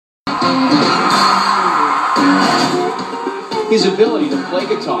His ability to play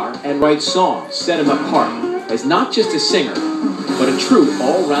guitar and write songs set him apart as not just a singer, but a true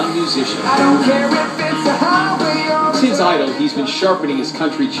all-round musician. Since Idol, he's been sharpening his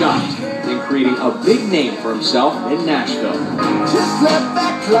country chops and creating a big name for himself in Nashville. Just let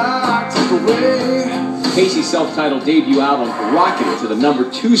that clock tick away. Casey's self-titled debut album rocketed to the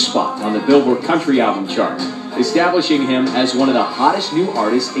 #2 spot on the Billboard Country Album charts, establishing him as one of the hottest new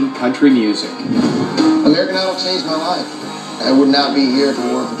artists in country music. American Idol changed my life. I would not be here to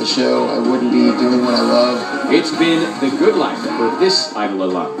work at the show. I wouldn't be doing what I love. It's been the good life for this Idol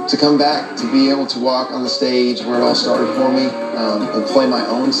alum. To come back, to be able to walk on the stage where it all started for me, and play my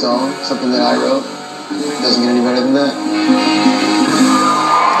own song, something that I wrote, doesn't get any better than that.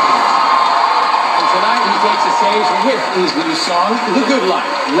 And tonight he takes the stage with his new song, The Good Life.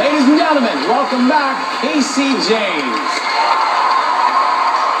 Ladies and gentlemen, welcome back, Casey James.